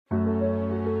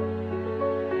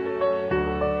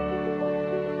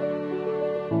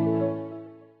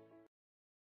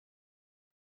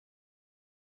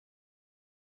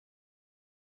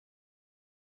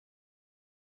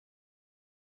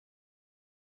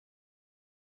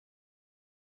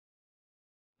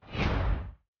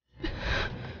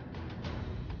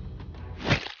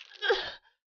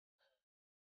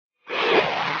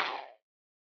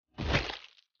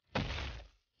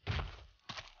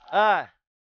哎，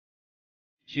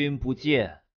君不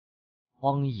见，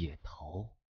荒野逃，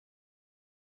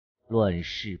乱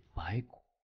世百谷，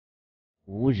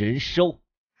无人收。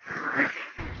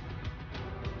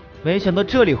没想到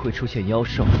这里会出现妖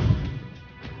兽。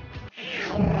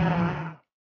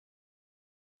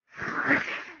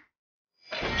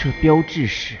这标志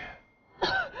是……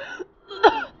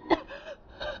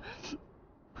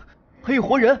还有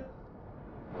活人。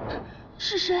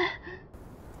是谁？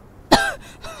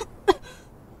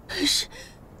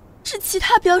是其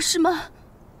他镖师吗？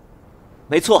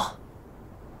没错，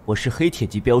我是黑铁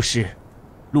级镖师，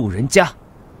路人甲。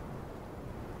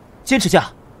坚持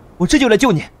下，我这就来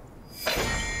救你。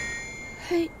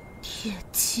黑铁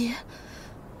级，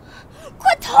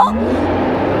快逃！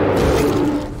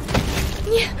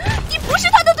你不是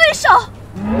他的对手！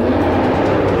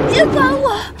别管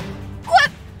我，快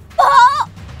跑！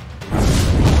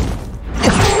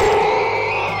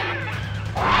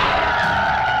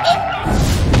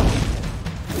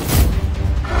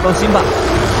放心吧，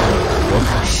我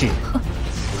可是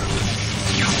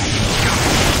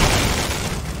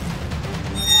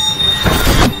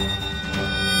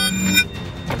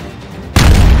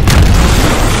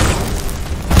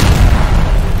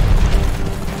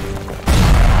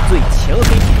最强黑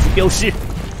铁级镖师。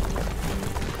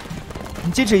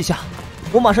你坚持一下，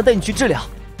我马上带你去治疗。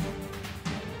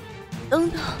等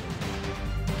等，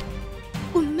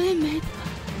我妹妹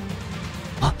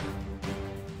的。啊，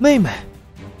妹妹。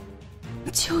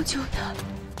救救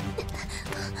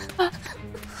他！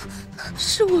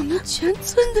是我们全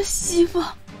村的希望。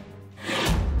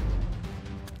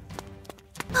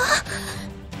啊！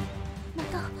难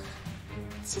道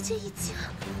姐姐已经……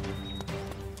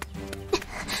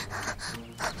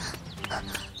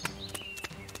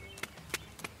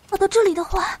跑到这里的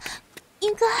话，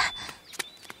应该……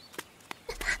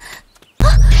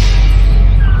啊！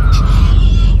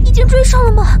已经追上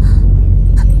了吗？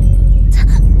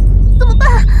怎么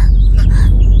办？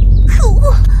可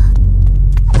恶！啊，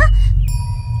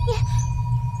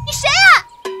你谁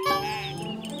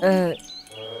啊？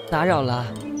打扰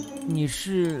了，你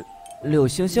是柳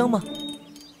香香吗？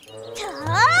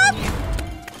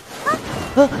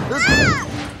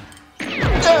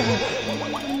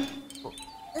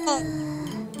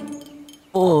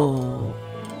哦。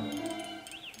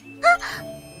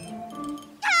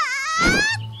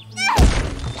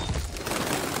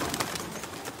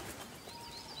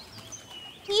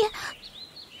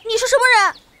你是什么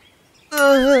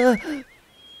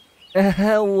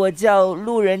人？我叫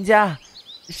路人甲，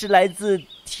是来自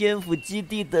天府基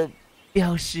地的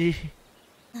镖师。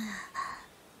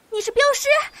你是镖师？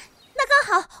那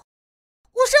刚好，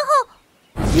我身后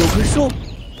有棵树。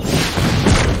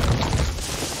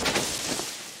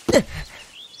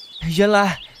原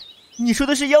来你说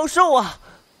的是妖兽啊！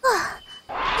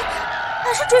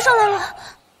还是追上来了，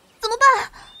怎么办？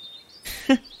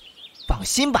哼，放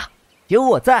心吧，有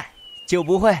我在，就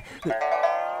不会……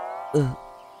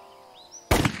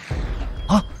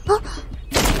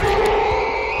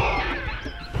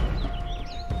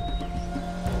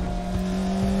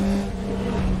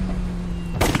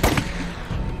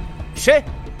谁？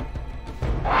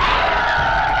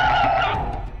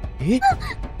咦？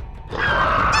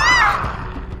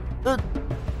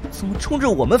怎么冲着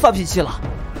我们发脾气了？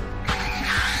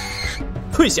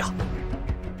退下！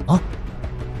啊！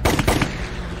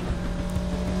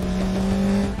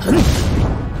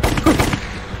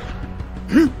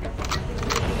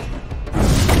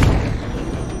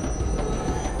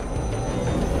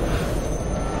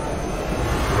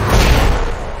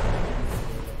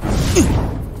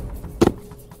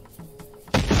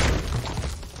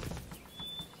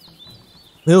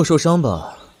没有受伤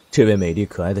吧，这位美丽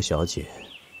可爱的小姐？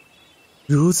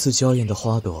如此娇艳的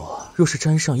花朵，若是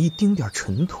沾上一丁点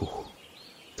尘土，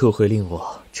都会令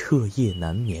我彻夜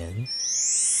难眠。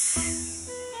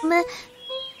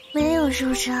没有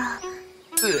受伤。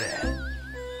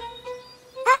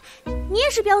你也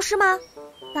是镖师吗？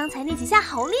刚才那几下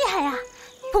好厉害呀！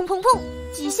砰砰砰，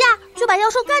几下就把妖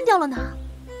兽干掉了呢。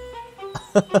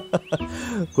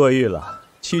过誉了，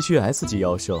区区 S 级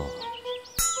妖兽。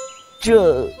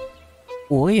这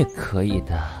我也可以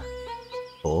的。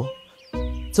哦，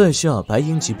在下白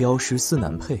鹰级镖师司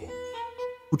南佩，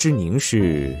不知您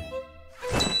是？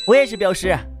我也是镖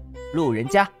师，路人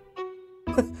甲。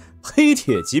黑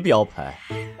铁级标牌。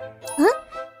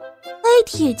黑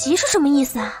铁级是什么意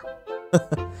思啊？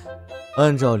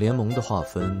按照联盟的划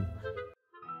分，